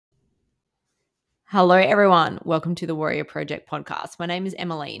Hello, everyone. Welcome to the Warrior Project podcast. My name is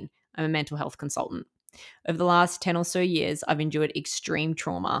Emmeline. I'm a mental health consultant. Over the last 10 or so years, I've endured extreme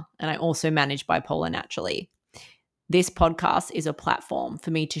trauma and I also manage bipolar naturally. This podcast is a platform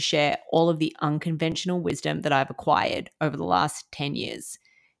for me to share all of the unconventional wisdom that I've acquired over the last 10 years.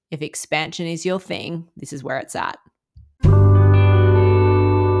 If expansion is your thing, this is where it's at.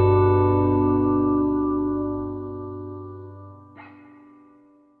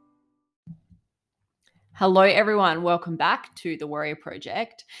 Hello, everyone. Welcome back to the Warrior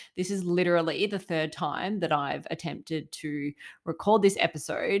Project. This is literally the third time that I've attempted to record this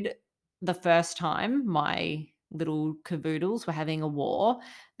episode. The first time, my little cavoodles were having a war.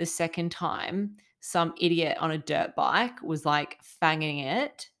 The second time, some idiot on a dirt bike was like fanging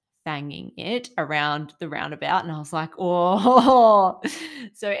it around the roundabout. And I was like, oh.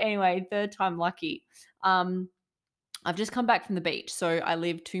 So anyway, third time lucky. I've just come back from the beach. So I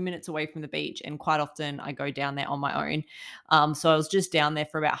live 2 minutes away from the beach and quite often I go down there on my own. So I was just down there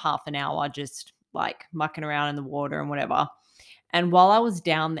for about half an hour, just like mucking around in the water and whatever. And while I was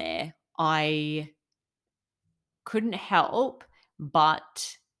down there, I couldn't help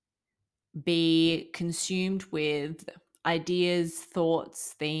but be consumed with ideas,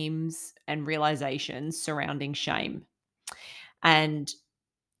 thoughts, themes, and realizations surrounding shame and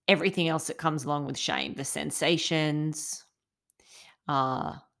everything else that comes along with shame, the sensations,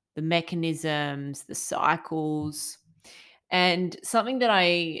 uh, the mechanisms, the cycles. And something that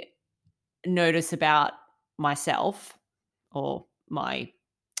I notice about myself or my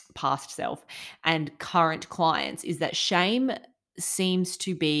past self and current clients is that shame seems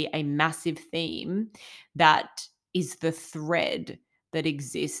to be a massive theme that is the thread that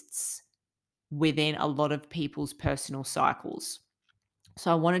exists within a lot of people's personal cycles. So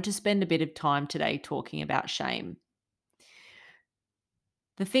I wanted to spend a bit of time today talking about shame.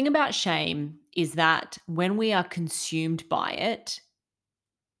 The thing about shame is that when we are consumed by it,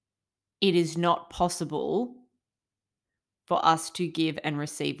 it is not possible for us to give and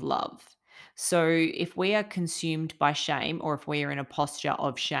receive love. So if we are consumed by shame or if we are in a posture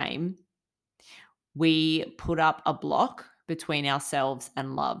of shame, we put up a block between ourselves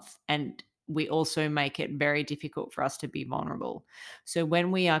and love. And we also make it very difficult for us to be vulnerable. So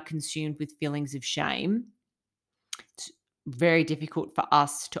when we are consumed with feelings of shame, it's very difficult for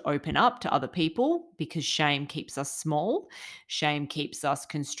us to open up to other people because shame keeps us small. Shame keeps us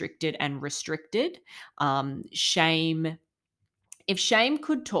constricted and restricted. If shame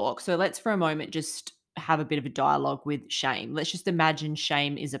could talk, so let's for a moment just have a bit of a dialogue with shame. Let's just imagine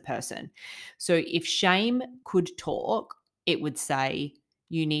shame is a person. So if shame could talk, it would say,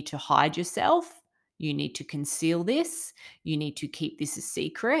 you need to hide yourself. You need to conceal this. You need to keep this a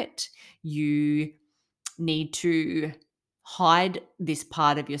secret. You need to hide this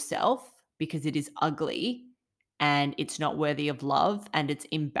part of yourself because it is ugly and it's not worthy of love and it's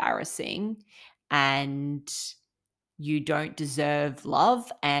embarrassing and you don't deserve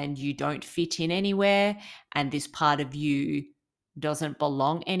love and you don't fit in anywhere and this part of you doesn't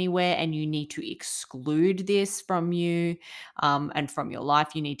belong anywhere and you need to exclude this from you and from your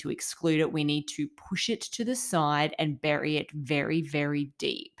life. You need to exclude it. We need to push it to the side and bury it very, very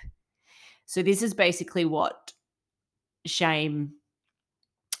deep. So this is basically what shame,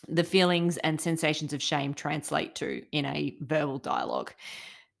 the feelings and sensations of shame translate to in a verbal dialogue.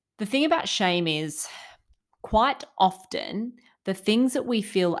 The thing about shame is quite often the things that we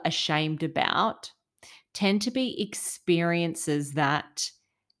feel ashamed about tend to be experiences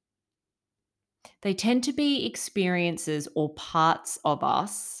or parts of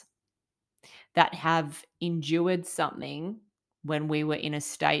us that have endured something when we were in a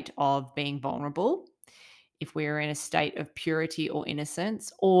state of being vulnerable, if we were in a state of purity or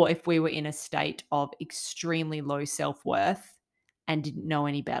innocence, or if we were in a state of extremely low self-worth and didn't know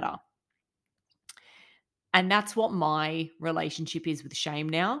any better. And that's what my relationship is with shame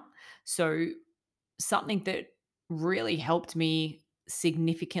now. So something that really helped me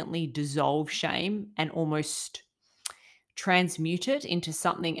significantly dissolve shame and almost transmute it into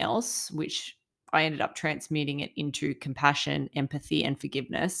something else, which I ended up transmuting it into compassion, empathy, and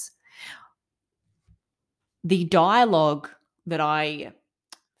forgiveness. The dialogue that I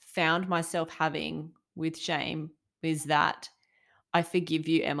found myself having with shame is that I forgive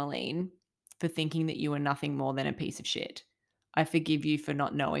you, Emmeline, for thinking that you are nothing more than a piece of shit. I forgive you for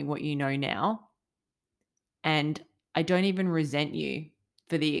not knowing what you know now. And I don't even resent you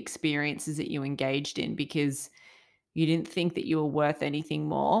for the experiences that you engaged in because you didn't think that you were worth anything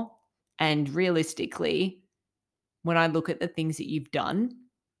more. And realistically, when I look at the things that you've done,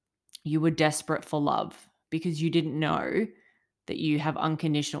 you were desperate for love because you didn't know that you have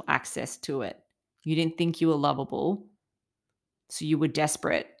unconditional access to it. You didn't think you were lovable. So you were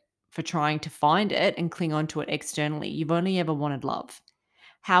desperate for trying to find it and cling on to it externally. You've only ever wanted love.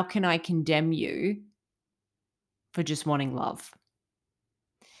 How can I condemn you for just wanting love?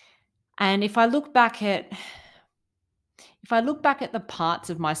 And if I look back at the parts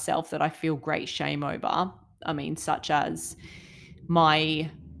of myself that I feel great shame over, I mean, such as my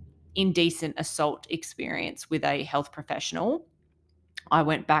indecent assault experience with a health professional, I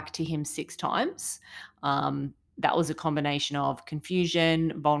went back to him 6 times. That was a combination of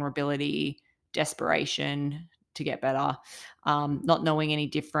confusion, vulnerability, desperation to get better, not knowing any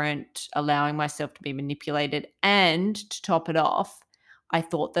different, allowing myself to be manipulated. And to top it off, I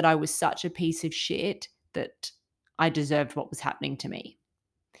thought that I was such a piece of shit that I deserved what was happening to me.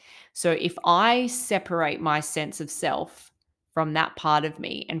 So if I separate my sense of self from that part of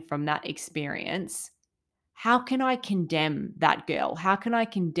me and from that experience, how can I condemn that girl? How can I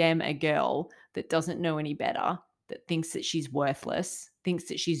condemn a girl that doesn't know any better, that thinks that she's worthless, thinks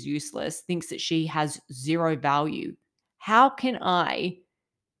that she's useless, thinks that she has zero value? How can I,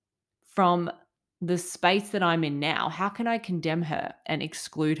 from the space that I'm in now, how can I condemn her and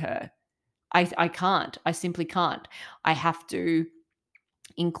exclude her? I can't. I simply can't. I have to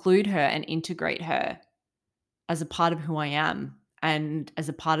include her and integrate her as a part of who I am and as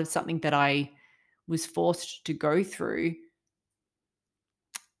a part of something that I was forced to go through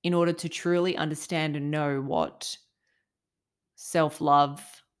in order to truly understand and know what self love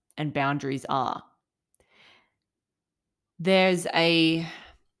and boundaries are. There's a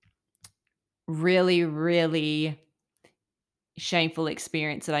really, really shameful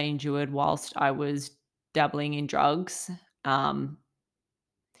experience that I endured whilst I was dabbling in drugs. Um,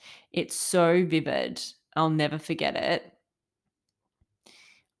 it's so vivid. I'll never forget it.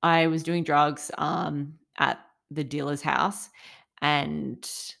 I was doing drugs at the dealer's house, and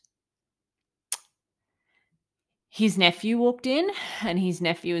his nephew walked in, and his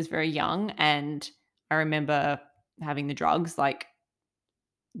nephew was very young. And I remember having the drugs like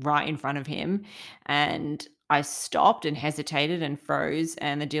right in front of him. And I stopped and hesitated and froze.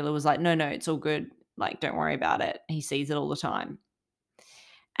 And the dealer was like, no, no, it's all good. Like, don't worry about it. He sees it all the time.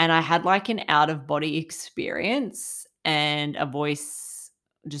 And I had like an out of body experience, and a voice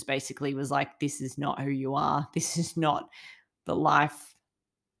just basically was like, this is not who you are. This is not the life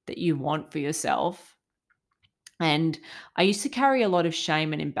that you want for yourself. And I used to carry a lot of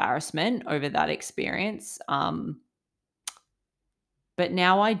shame and embarrassment over that experience. But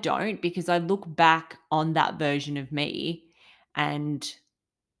now I don't, because I look back on that version of me, and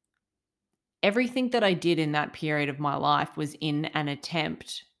everything that I did in that period of my life was in an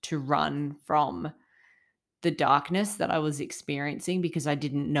attempt to run from the darkness that I was experiencing, because I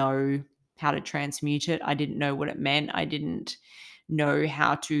didn't know how to transmute it. I didn't know what it meant. I didn't know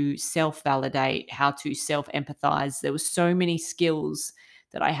how to self-validate, how to self-empathize. There were so many skills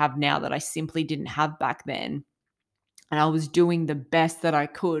that I have now that I simply didn't have back then. And I was doing the best that I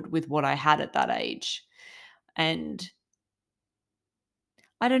could with what I had at that age. And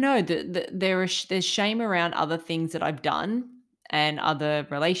I don't know, there's shame around other things that I've done and other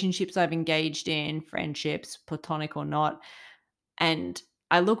relationships I've engaged in, friendships, platonic or not. And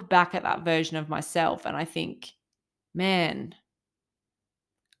I look back at that version of myself and I think, man,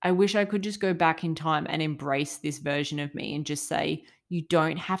 I wish I could just go back in time and embrace this version of me and just say, you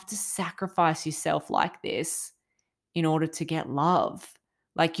don't have to sacrifice yourself like this in order to get love.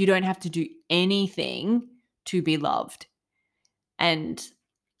 Like, you don't have to do anything to be loved. And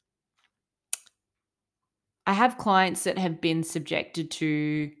I have clients that have been subjected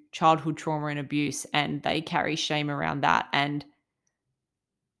to childhood trauma and abuse, and they carry shame around that. And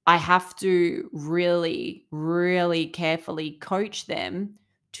I have to really, really carefully coach them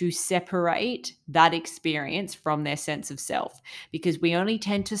to separate that experience from their sense of self, because we only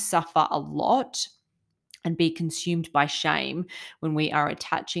tend to suffer a lot and be consumed by shame when we are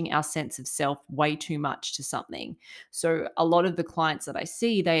attaching our sense of self way too much to something. So a lot of the clients that I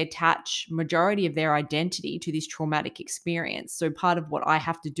see, they attach majority of their identity to this traumatic experience. So part of what I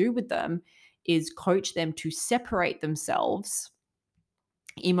have to do with them is coach them to separate themselves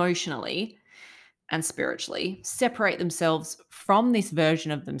emotionally and spiritually, separate themselves from this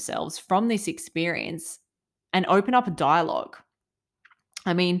version of themselves, from this experience, and open up a dialogue.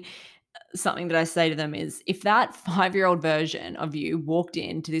 I mean, something that I say to them is, if that 5-year-old version of you walked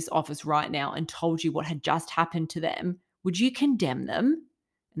into this office right now and told you what had just happened to them, would you condemn them?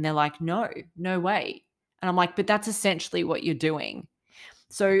 And they're like, no, no way. And I'm like, but that's essentially what you're doing.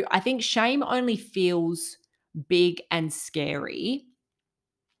 So I think shame only feels big and scary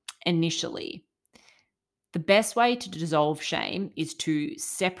initially. The best way to dissolve shame is to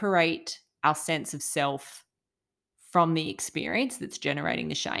separate our sense of self from the experience that's generating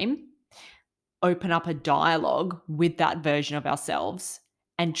the shame, open up a dialogue with that version of ourselves,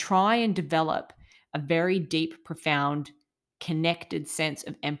 and try and develop a very deep, profound, connected sense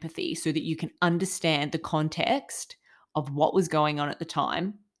of empathy so that you can understand the context of what was going on at the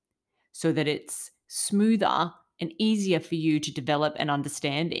time, so that it's smoother and easier for you to develop an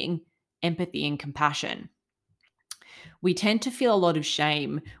understanding, empathy, and compassion. We tend to feel a lot of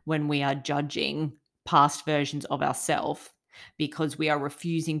shame when we are judging past versions of ourselves because we are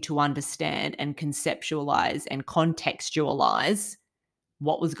refusing to understand and conceptualize and contextualize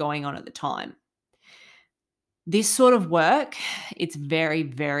what was going on at the time. This sort of work, it's very,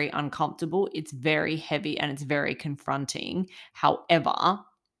 very uncomfortable. It's very heavy and it's very confronting. However,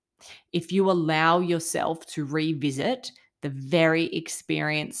 if you allow yourself to revisit the very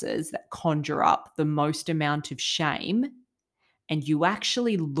experiences that conjure up the most amount of shame, and you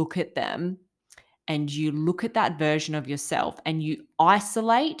actually look at them and you look at that version of yourself and you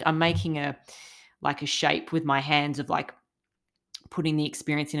isolate. I'm making a shape with my hands of like putting the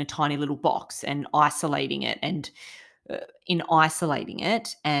experience in a tiny little box and isolating it, and in isolating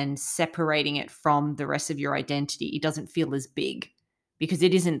it and separating it from the rest of your identity, it doesn't feel as big because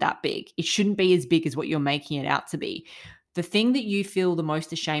it isn't that big. It shouldn't be as big as what you're making it out to be. The thing that you feel the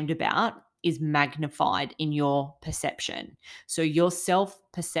most ashamed about is magnified in your perception. So your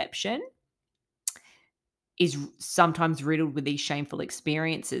self-perception is sometimes riddled with these shameful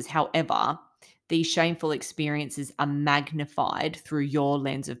experiences. However, these shameful experiences are magnified through your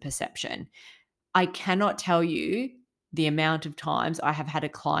lens of perception. I cannot tell you the amount of times I have had a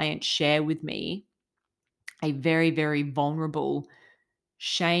client share with me a very, very vulnerable,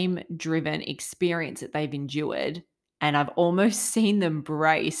 shame-driven experience that they've endured, and I've almost seen them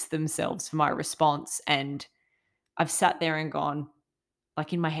brace themselves for my response, and I've sat there and gone,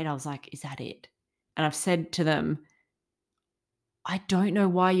 like in my head, I was like, "Is that it?" And I've said to them, "I don't know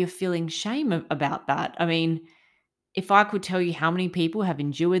why you're feeling shame about that. I mean, if I could tell you how many people have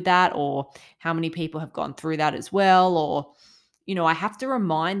endured that or how many people have gone through that as well, or, I have to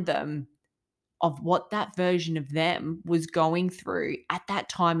remind them of what that version of them was going through at that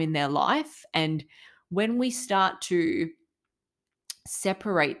time in their life. And when we start to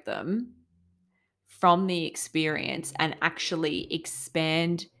separate them from the experience and actually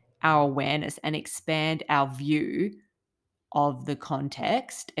expand our awareness and expand our view of the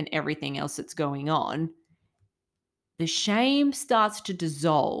context and everything else that's going on, the shame starts to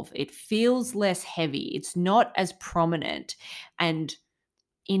dissolve. It feels less heavy. It's not as prominent. And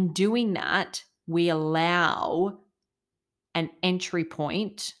in doing that, we allow an entry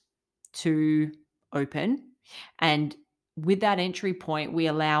point to open. And with that entry point, we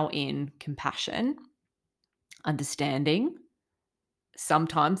allow in compassion, understanding,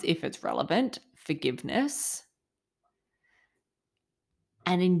 sometimes, if it's relevant, forgiveness.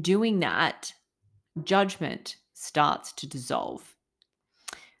 And in doing that, judgment starts to dissolve.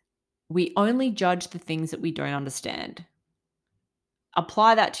 We only judge the things that we don't understand.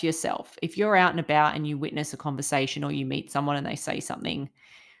 Apply that to yourself. If you're out and about and you witness a conversation or you meet someone and they say something,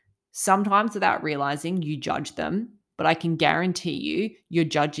 sometimes without realizing you judge them, but I can guarantee you're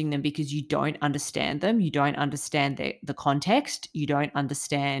judging them because you don't understand them. You don't understand the context. You don't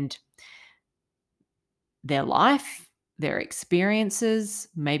understand their life, their experiences.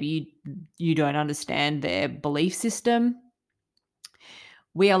 Maybe you don't understand their belief system.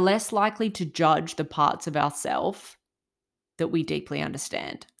 We are less likely to judge the parts of ourselves that we deeply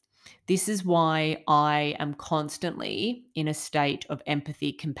understand. This is why I am constantly in a state of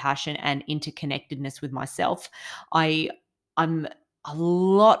empathy, compassion, and interconnectedness with myself. I'm a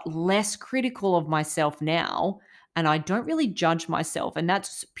lot less critical of myself now, and I don't really judge myself. And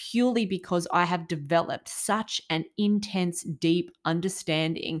that's purely because I have developed such an intense, deep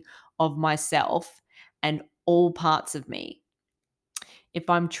understanding of myself and all parts of me. If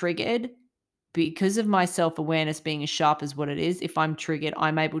I'm triggered, because of my self-awareness being as sharp as what it is, if I'm triggered,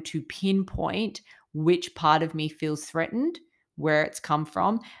 I'm able to pinpoint which part of me feels threatened, where it's come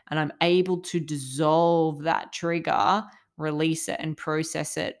from, and I'm able to dissolve that trigger, release it, and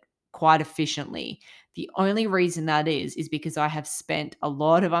process it quite efficiently. The only reason that is because I have spent a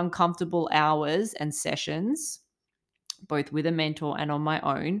lot of uncomfortable hours and sessions, both with a mentor and on my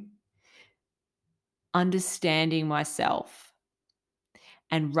own, understanding myself.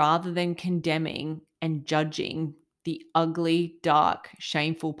 And rather than condemning and judging the ugly, dark,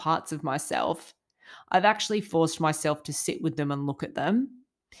 shameful parts of myself, I've actually forced myself to sit with them and look at them.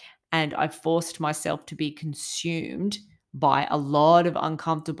 And I've forced myself to be consumed by a lot of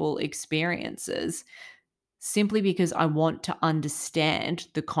uncomfortable experiences simply because I want to understand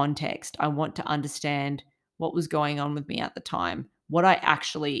the context. I want to understand what was going on with me at the time, what I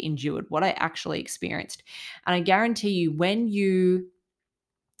actually endured, what I actually experienced. And I guarantee you, when you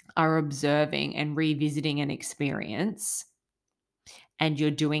are observing and revisiting an experience and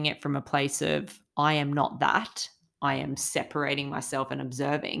you're doing it from a place of, I am not that, I am separating myself and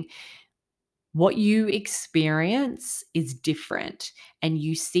observing, what you experience is different and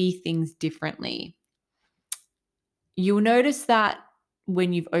you see things differently. You'll notice that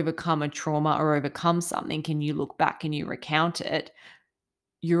when you've overcome a trauma or overcome something and you look back and you recount it,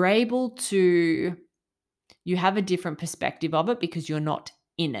 you're able to, you have a different perspective of it because you're not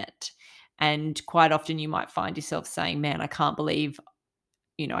in it. And quite often you might find yourself saying, man, I can't believe,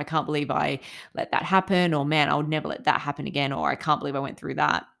 I can't believe I let that happen, or man, I would never let that happen again, or I can't believe I went through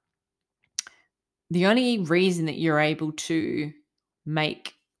that. The only reason that you're able to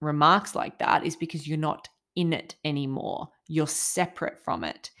make remarks like that is because you're not in it anymore. You're separate from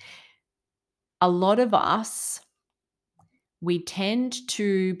it. A lot of us, we tend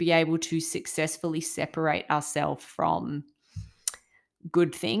to be able to successfully separate ourselves from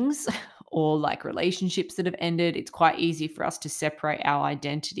good things or like relationships that have ended. It's quite easy for us to separate our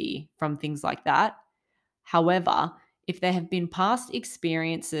identity from things like that. However, if there have been past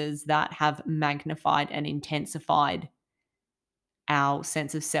experiences that have magnified and intensified our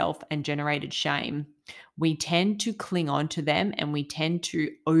sense of self and generated shame, we tend to cling on to them and we tend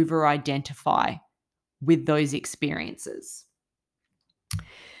to over identify with those experiences.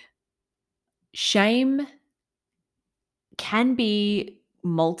 Shame can be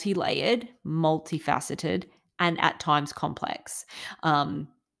multi-layered, multifaceted, and at times complex.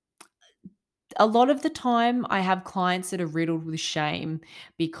 A lot of the time, I have clients that are riddled with shame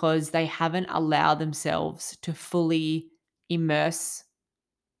because they haven't allowed themselves to fully immerse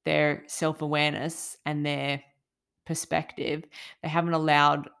their self-awareness and their perspective. They haven't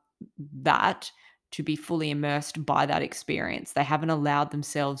allowed that to be fully immersed by that experience. They haven't allowed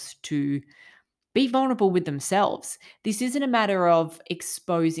themselves to be vulnerable with themselves. This isn't a matter of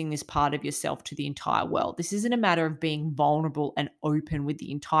exposing this part of yourself to the entire world. This isn't a matter of being vulnerable and open with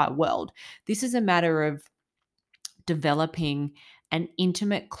the entire world. This is a matter of developing an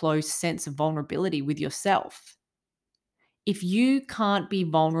intimate, close sense of vulnerability with yourself. If you can't be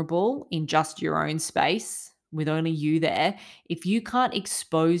vulnerable in just your own space with only you there, if you can't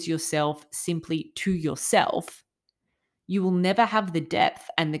expose yourself simply to yourself, you will never have the depth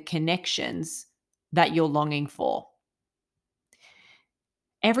and the connections that you're longing for.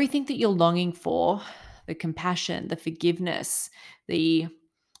 Everything that you're longing for, the compassion, the forgiveness, the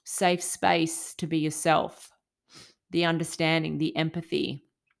safe space to be yourself, the understanding, the empathy,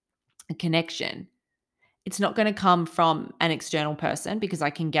 the connection, it's not going to come from an external person, because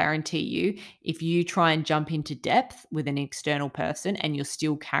I can guarantee you, if you try and jump into depth with an external person and you're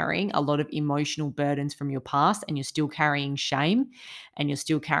still carrying a lot of emotional burdens from your past and you're still carrying shame and you're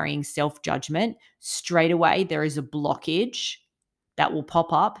still carrying self-judgment, straight away there is a blockage that will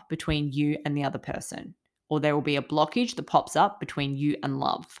pop up between you and the other person, or there will be a blockage that pops up between you and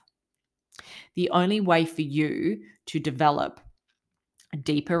love. The only way for you to develop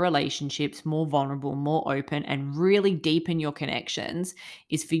deeper relationships, more vulnerable, more open, and really deepen your connections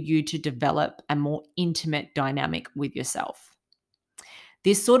is for you to develop a more intimate dynamic with yourself.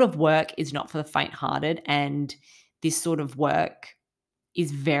 This sort of work is not for the faint-hearted, and this sort of work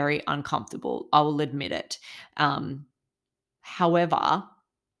is very uncomfortable. I will admit it. However,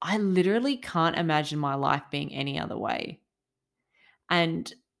 I literally can't imagine my life being any other way.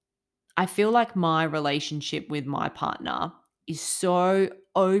 And I feel like my relationship with my partner is so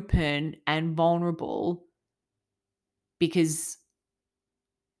open and vulnerable because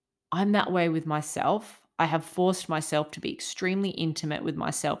I'm that way with myself. I have forced myself to be extremely intimate with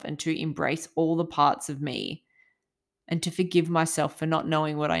myself and to embrace all the parts of me and to forgive myself for not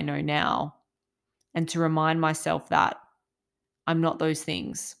knowing what I know now and to remind myself that I'm not those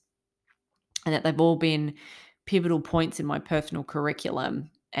things and that they've all been pivotal points in my personal curriculum.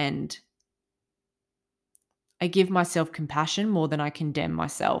 And I give myself compassion more than I condemn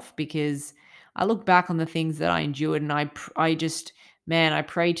myself, because I look back on the things that I endured and I just, man, I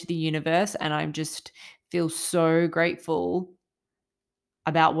pray to the universe and I just feel so grateful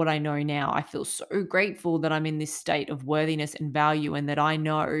about what I know now. I feel so grateful that I'm in this state of worthiness and value, and that I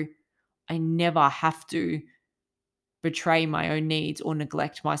know I never have to betray my own needs or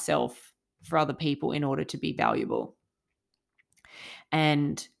neglect myself for other people in order to be valuable.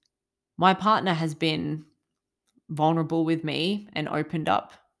 And my partner has been vulnerable with me and opened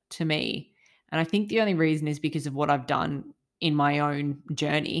up to me. And I think the only reason is because of what I've done in my own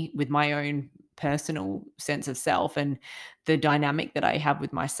journey with my own personal sense of self and the dynamic that I have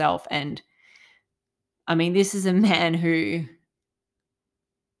with myself. And I mean, this is a man who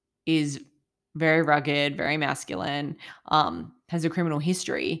is very rugged, very masculine, has a criminal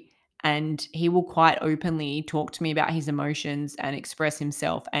history, and he will quite openly talk to me about his emotions and express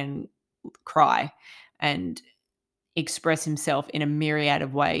himself and cry and express himself in a myriad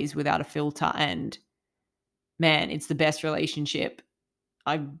of ways without a filter. And man, it's the best relationship.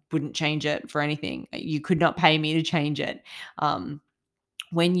 I wouldn't change it for anything. You could not pay me to change it.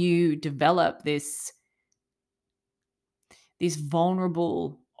 When you develop this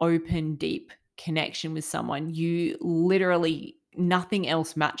vulnerable, open, deep connection with someone, you literally nothing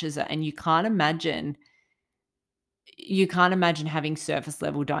else matches it, and you can't imagine having surface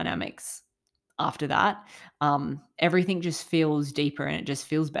level dynamics after that. Everything just feels deeper and it just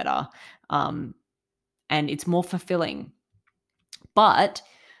feels better, and it's more fulfilling. But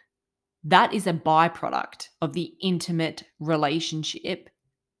that is a byproduct of the intimate relationship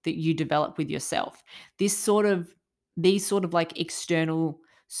that you develop with yourself. These sort of like external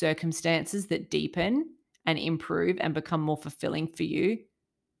circumstances that deepen and improve and become more fulfilling for you,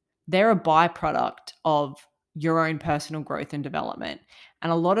 they're a byproduct of your own personal growth and development.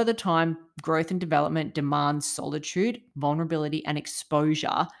 And a lot of the time, growth and development demands solitude, vulnerability, and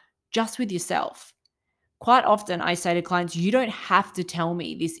exposure just with yourself. Quite often, I say to clients, you don't have to tell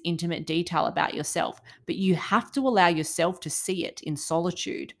me this intimate detail about yourself, but you have to allow yourself to see it in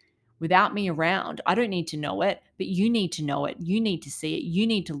solitude without me around. I don't need to know it, but you need to know it. You need to see it. You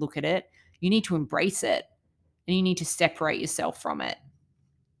need to look at it. You need to embrace it, and you need to separate yourself from it.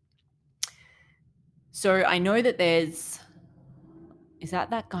 So I know that is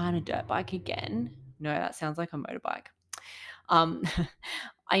that guy on a dirt bike again? No, that sounds like a motorbike. Um,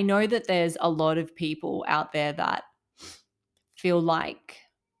 I know that there's a lot of people out there that feel like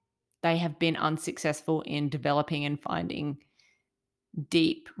they have been unsuccessful in developing and finding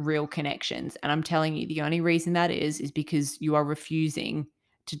deep, real connections. And I'm telling you, the only reason that is because you are refusing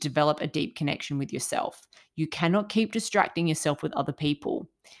to develop a deep connection with yourself. You cannot keep distracting yourself with other people.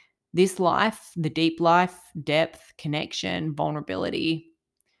 This life, the deep life, depth, connection, vulnerability,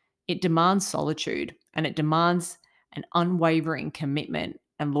 it demands solitude, and it demands an unwavering commitment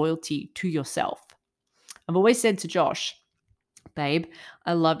and loyalty to yourself. I've always said to Josh, babe,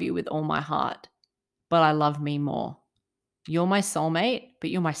 I love you with all my heart, but I love me more. You're my soulmate, but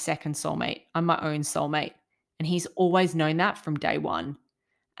you're my second soulmate. I'm my own soulmate. And he's always known that from day one.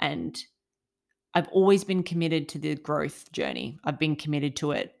 And I've always been committed to the growth journey. I've been committed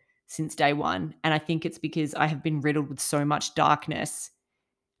to it since day one. And I think it's because I have been riddled with so much darkness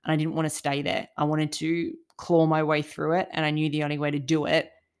and I didn't want to stay there. I wanted to claw my way through it. And I knew the only way to do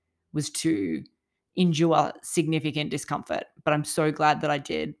it was to endure significant discomfort. But I'm so glad that I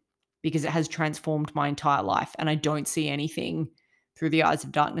did, because it has transformed my entire life and I don't see anything through the eyes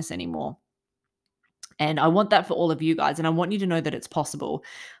of darkness anymore. And I want that for all of you guys. And I want you to know that it's possible.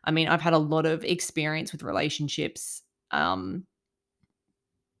 I mean, I've had a lot of experience with relationships. A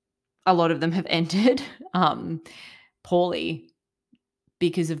lot of them have ended poorly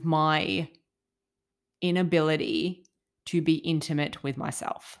because of my inability to be intimate with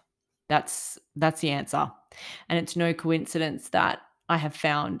myself. That's the answer. And it's no coincidence that I have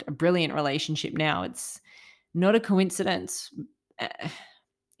found a brilliant relationship now. It's not a coincidence.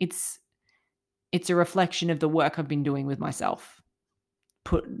 It's a reflection of the work I've been doing with myself.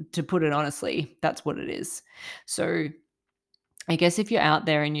 To put it honestly, that's what it is. So I guess if you're out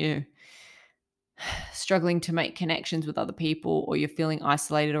there and you're struggling to make connections with other people, or you're feeling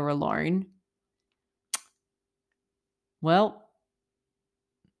isolated or alone, well,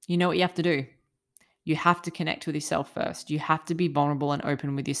 you know what you have to do. You have to connect with yourself first. You have to be vulnerable and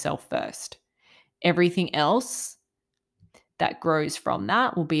open with yourself first. Everything else that grows from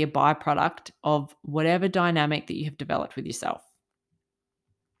that will be a byproduct of whatever dynamic that you have developed with yourself.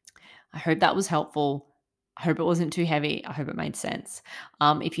 I hope that was helpful. I hope it wasn't too heavy. I hope it made sense.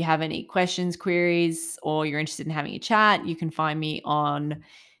 If you have any questions, queries, or you're interested in having a chat, you can find me on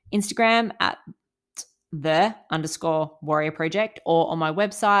Instagram at _warrior project, or on my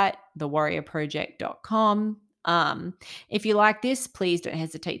website, thewarriorproject.com. If you like this, please don't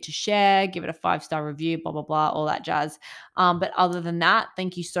hesitate to share, give it a 5-star review, blah, blah, blah, all that jazz. But other than that,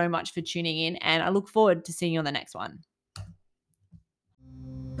 thank you so much for tuning in, and I look forward to seeing you on the next one.